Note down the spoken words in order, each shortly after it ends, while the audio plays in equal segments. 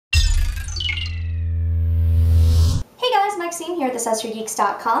Maxine here at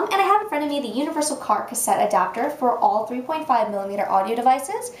AccessoryGeeks.com, and I have in front of me the universal car cassette adapter for all 3.5mm audio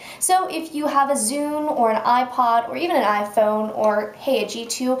devices. So if you have a Zune or an iPod or even an iPhone or, hey, a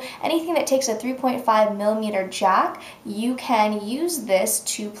G2, anything that takes a 3.5mm jack, you can use this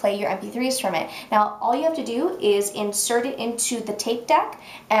to play your MP3s from it. Now, all you have to do is insert it into the tape deck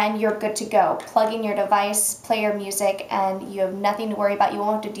and you're good to go. Plug in your device, play your music, and you have nothing to worry about. You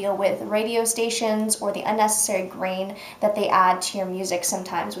won't have to deal with radio stations or the unnecessary grain that they add to your music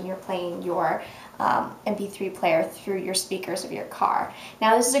sometimes when you're playing your MP3 player through your speakers of your car.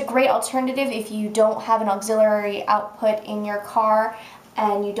 Now, this is a great alternative if you don't have an auxiliary output in your car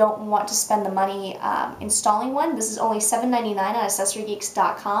and you don't want to spend the money installing one. This is only $7.99 on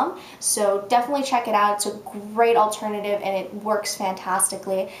AccessoryGeeks.com, so definitely check it out. It's a great alternative and it works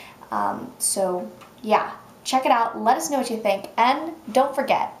fantastically. So yeah, check it out, let us know what you think, and don't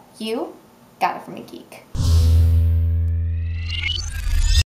forget, you got it from a geek.